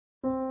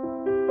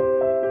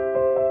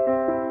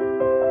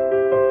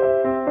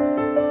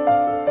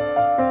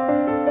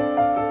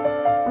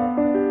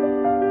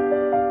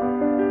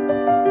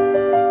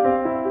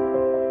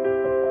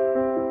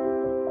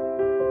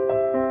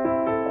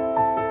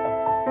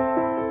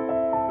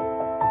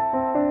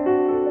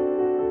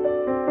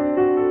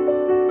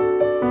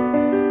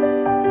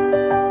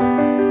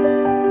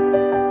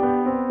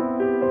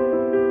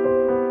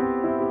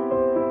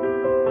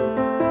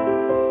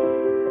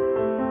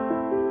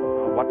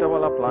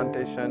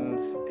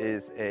Plantations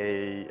is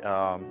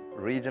a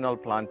regional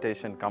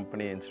plantation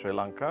company in Sri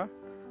Lanka,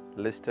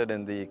 listed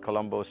in the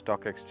Colombo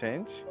Stock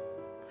Exchange.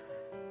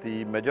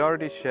 The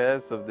majority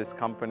shares of this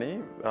company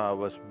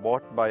was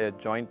bought by a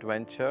joint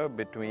venture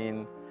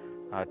between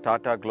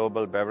Tata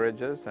Global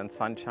Beverages and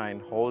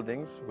Sunshine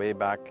Holdings way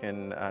back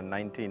in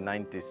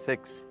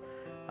 1996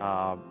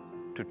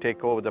 to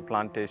take over the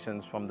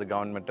plantations from the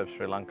government of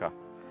Sri Lanka.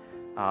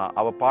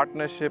 Our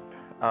partnership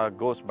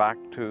goes back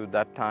to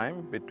that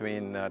time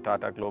between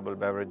Tata Global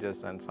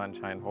Beverages and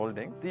Sunshine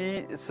Holdings.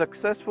 The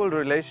successful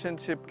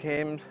relationship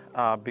came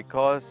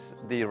because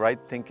the right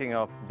thinking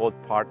of both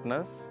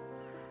partners,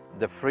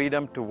 the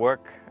freedom to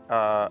work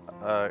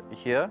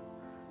here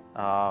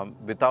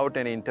without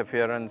any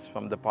interference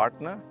from the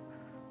partner,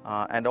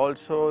 and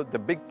also the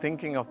big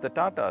thinking of the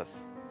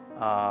Tatas.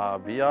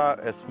 We are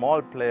a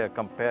small player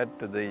compared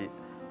to the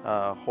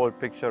whole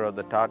picture of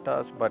the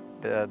Tatas, but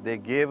they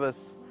gave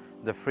us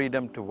the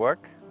freedom to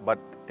work, but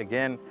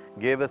again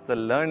gave us the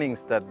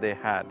learnings that they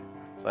had.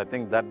 So I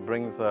think that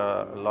brings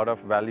a lot of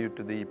value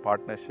to the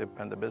partnership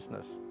and the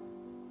business.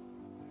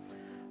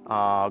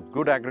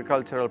 Good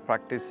agricultural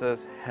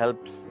practices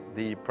helps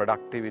the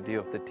productivity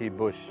of the tea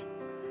bush.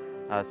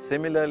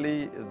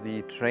 Similarly,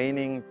 the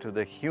training to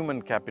the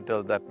human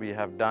capital that we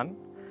have done,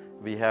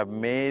 we have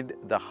made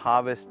the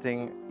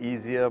harvesting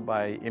easier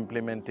by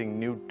implementing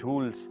new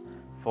tools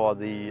for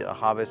the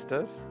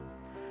harvesters.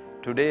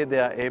 Today they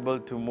are able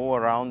to move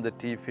around the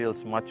tea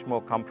fields much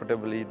more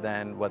comfortably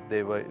than what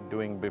they were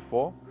doing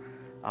before.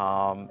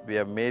 We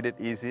have made it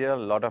easier.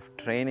 A lot of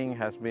training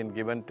has been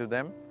given to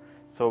them.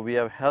 So we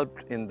have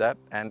helped in that,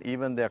 and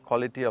even their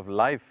quality of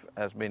life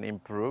has been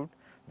improved.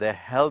 Their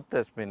health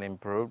has been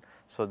improved,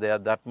 so they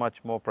are that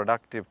much more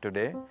productive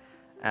today.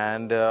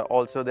 And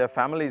also their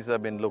families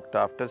have been looked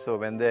after, so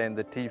when they're in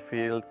the tea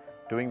field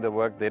doing the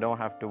work, they don't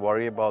have to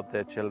worry about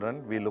their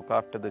children. We look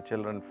after the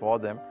children for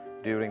them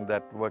during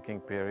that working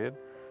period.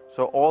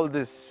 So all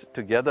this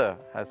together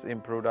has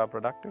improved our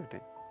productivity.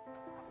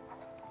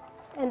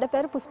 என்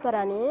பேர்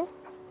புஷ்பராணி.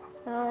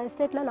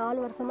 எஸ்டேட்டில்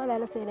 4 வருஷமாக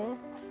வேலை செய்கிறேன்.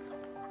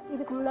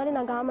 இதுக்கு முன்னாடி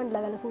நான்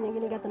கவர்மெண்ட்டில் வேலை செஞ்சேன்,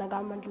 கிணிகத்தனை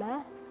கவர்மெண்ட்டில்.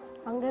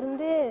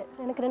 அங்கேருந்து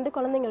எனக்கு 2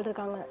 குழந்தைங்கள்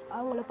இருக்காங்க.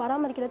 அவங்கள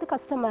பராமரிக்கிறது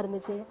கஷ்டமாக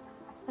இருந்துச்சு.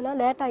 ஆனால்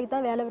லேட் ஆகி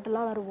தான் வேலை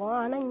விட்டுலாம் வருவோம்.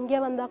 ஆனால் இங்கே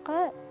வந்தாக்கா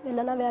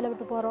இல்லைன்னா வேலை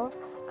விட்டு போகிறோம்.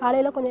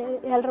 காலையில் கொஞ்சம்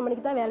 7:30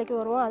 மணிக்கு தான் வேலைக்கு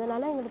வருவோம்.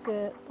 அதனால் எங்களுக்கு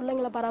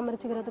பிள்ளைங்களை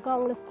பராமரிச்சுக்கிறதுக்கும்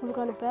அவங்கள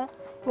ஸ்கூலுக்கு அனுப்ப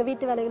எங்கள்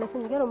வீட்டு வேலைகளை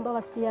செஞ்சுக்க ரொம்ப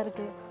வசதியாக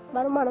இருக்குது.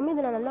 வருமானமும்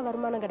இதில் நல்ல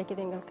வருமானம்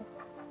கிடைக்கிது எங்களுக்கு.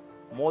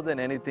 More than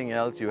anything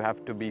else, you have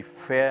to be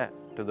fair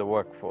to the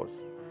workforce,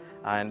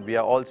 and we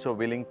are also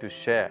willing to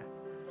share.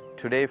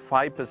 Today,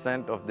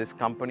 5% of this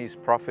company's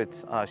profits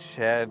are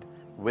shared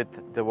with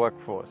the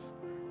workforce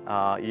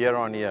year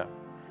on year,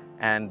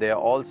 and they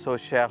are also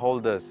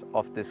shareholders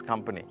of this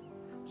company.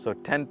 So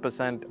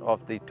 10% of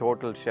the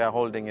total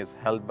shareholding is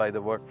held by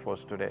the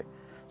workforce today.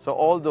 So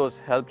all those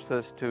helps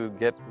us to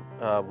get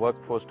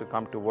workforce to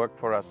come to work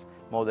for us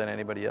more than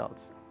anybody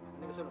else.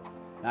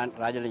 நான்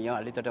ராஜலிங்கம்,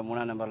 அள்ளித்தோட்டம்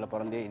 3ஆம் நம்பரில்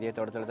பிறந்து இதே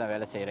தோட்டத்தில் தான்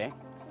வேலை செய்கிறேன்.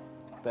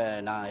 இப்போ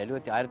நான்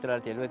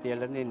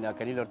 1977 இந்த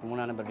கனியில்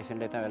 3ஆம் நம்பர்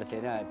டிசைனில் தான் வேலை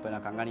செய்கிறேன். இப்போ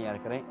நான் கங்காணியாக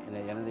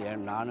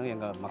இருக்கிறேன். நானும்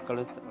எங்கள்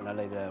மக்களும்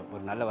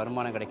ஒரு நல்ல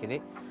வருமானம் கிடைக்கிது.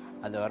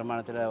 அந்த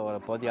வருமானத்தில் ஒரு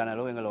போதியான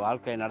அளவு எங்கள்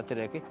வாழ்க்கையை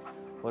நடத்துறதுக்கு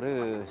ஒரு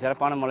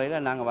சிறப்பான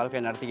முறையில் நாங்கள்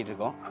வாழ்க்கையை நடத்திக்கிட்டு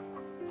இருக்கோம்.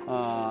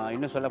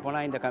 இன்னும்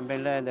சொல்லப்போனால் இந்த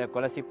கம்பெனியில் இந்த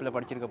கொலசிப்பில்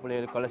படிச்சிருக்க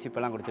பிள்ளைகளுக்கு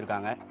கொலசிப்பெல்லாம்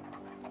கொடுத்துருக்காங்க.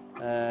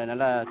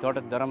 நல்லா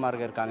தோட்டத்து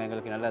துரமார்க இருக்காங்க,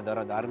 எங்களுக்கு நல்ல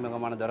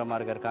அறிமுகமான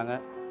துரமார்க இருக்காங்க,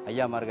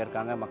 ஐயாமார்க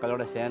இருக்காங்க.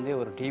 மக்களோட சேர்ந்து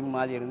ஒரு டீம்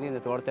மாதிரி இருந்து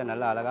இந்த தோட்டத்தை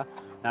நல்லா அழகாக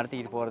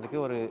நடத்திக்கிட்டு போகிறதுக்கு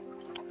ஒரு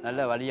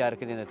நல்ல வழியாக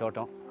இருக்குது இந்த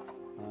தோட்டம்.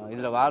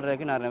 இதில்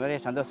வாழ்கிறதுக்கு நான் நிறைய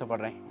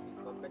சந்தோஷப்படுறேன்.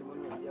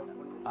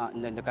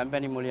 இந்த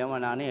கம்பெனி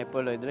மூலியமாக நான்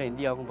எப்போ இதில்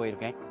இந்தியாவுக்கும்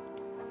போயிருக்கேன்.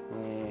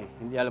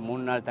 இந்தியாவில்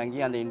 3 நாள் தங்கி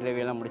அந்த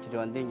இன்டர்வியூலாம் முடிச்சுட்டு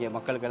வந்து இங்கே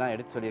மக்களுக்கெல்லாம்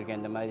எடுத்து சொல்லியிருக்கேன்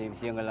இந்த மாதிரி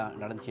விஷயங்கள்லாம்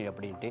நடந்துச்சு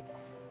அப்படின்ட்டு.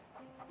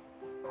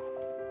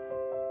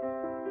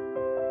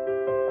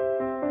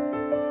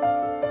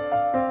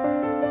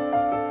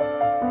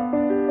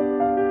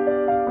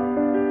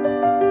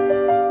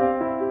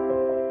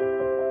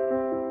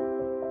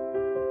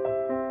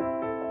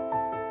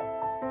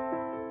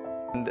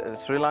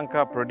 Sri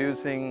Lanka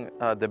producing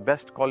the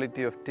best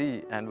quality of tea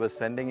and was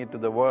sending it to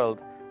the world,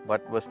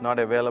 but was not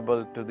available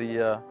to the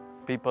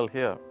people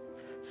here.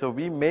 So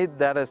we made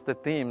that as the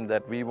theme,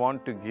 that we want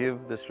to give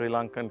the Sri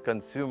Lankan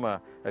consumer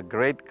a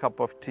great cup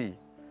of tea.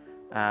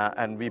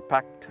 And we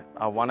packed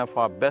one of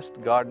our best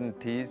garden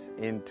teas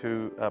into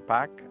a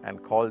pack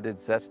and called it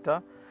Zesta.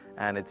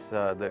 And it's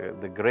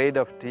the grade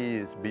of tea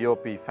is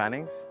BOP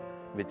Fannings,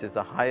 which is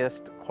the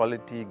highest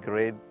quality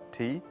grade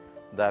tea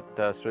that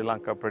Sri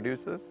Lanka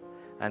produces.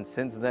 And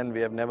since then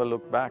we have never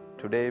looked back.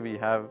 Today we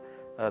have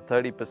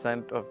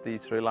 30% of the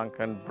Sri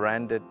Lankan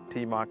branded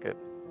tea market.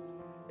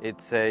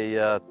 It's a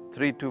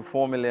 $3 to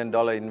 $4 million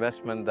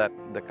investment that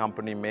the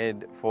company made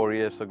 4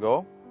 years ago.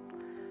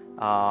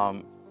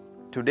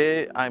 Today,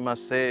 I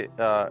must say,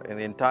 in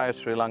the entire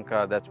Sri Lanka,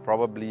 that's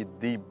probably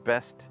the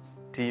best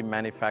tea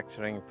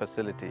manufacturing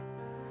facility.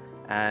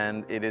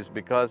 And it is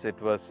because it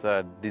was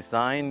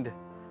designed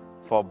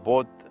for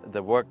both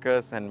the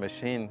workers and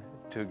machine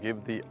to give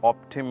the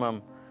optimum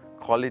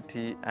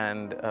quality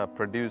and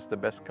produce the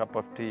best cup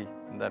of tea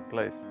in that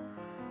place.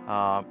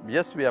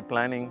 Yes, we are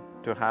planning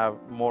to have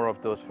more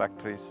of those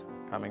factories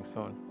coming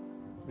soon.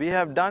 We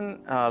have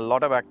done a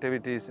lot of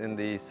activities in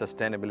the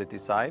sustainability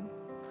side.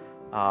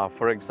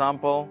 For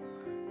example,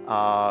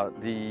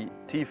 the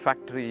tea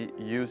factory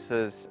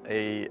uses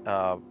a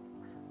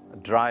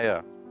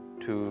dryer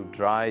to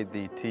dry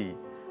the tea,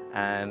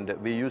 and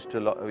we used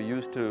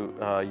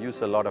to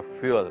use a lot of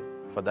fuel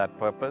for that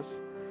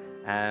purpose,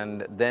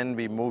 and then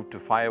we moved to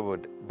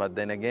firewood, but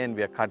then again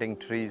we are cutting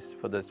trees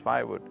for this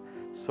firewood.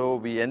 So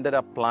we ended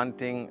up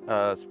planting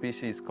a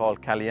species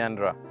called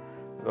Caliandra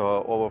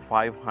over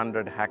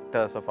 500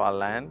 hectares of our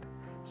land.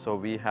 So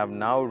we have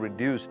now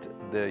reduced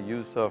the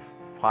use of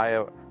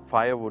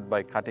firewood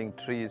by cutting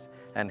trees,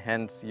 and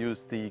hence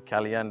use the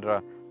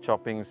Caliandra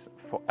choppings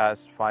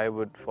as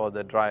firewood for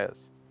the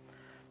dryers.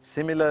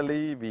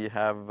 Similarly, we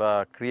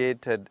have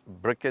created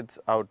briquettes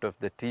out of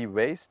the tea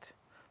waste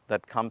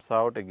that comes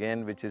out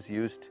again, which is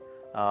used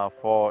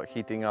for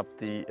heating up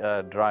the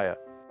dryer.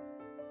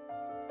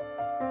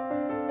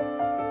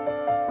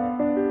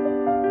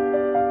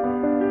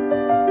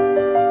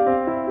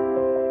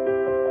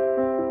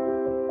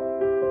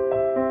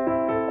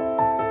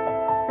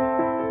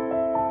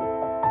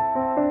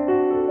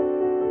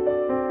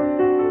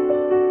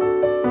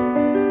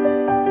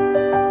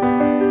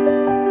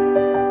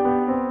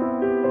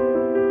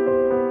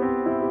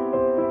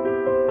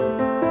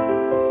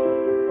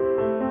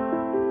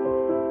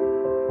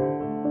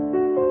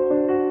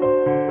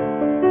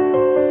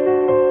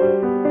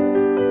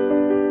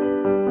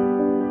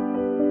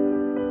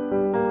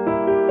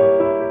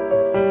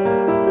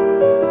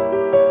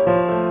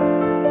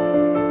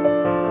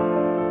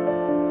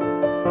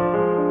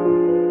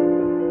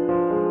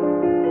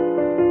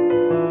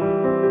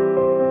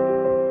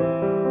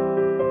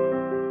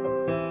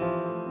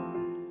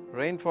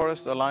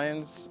 Rainforest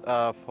Alliance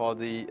for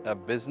the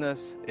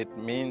business, it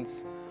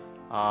means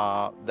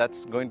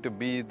that's going to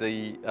be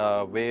the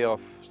way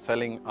of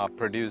selling our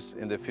produce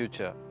in the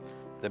future.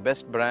 The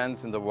best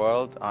brands in the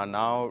world are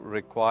now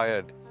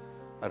requiring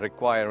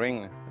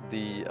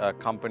the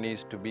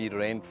companies to be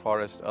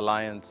Rainforest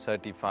Alliance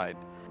certified.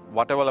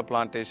 Watawala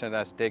Plantation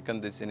has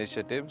taken this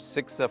initiative.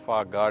 6 of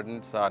our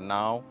gardens are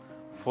now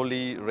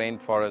fully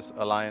Rainforest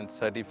Alliance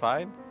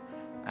certified,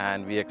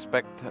 and we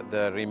expect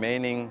the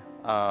remaining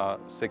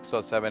 6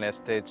 or 7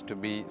 estates to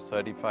be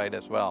certified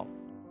as well.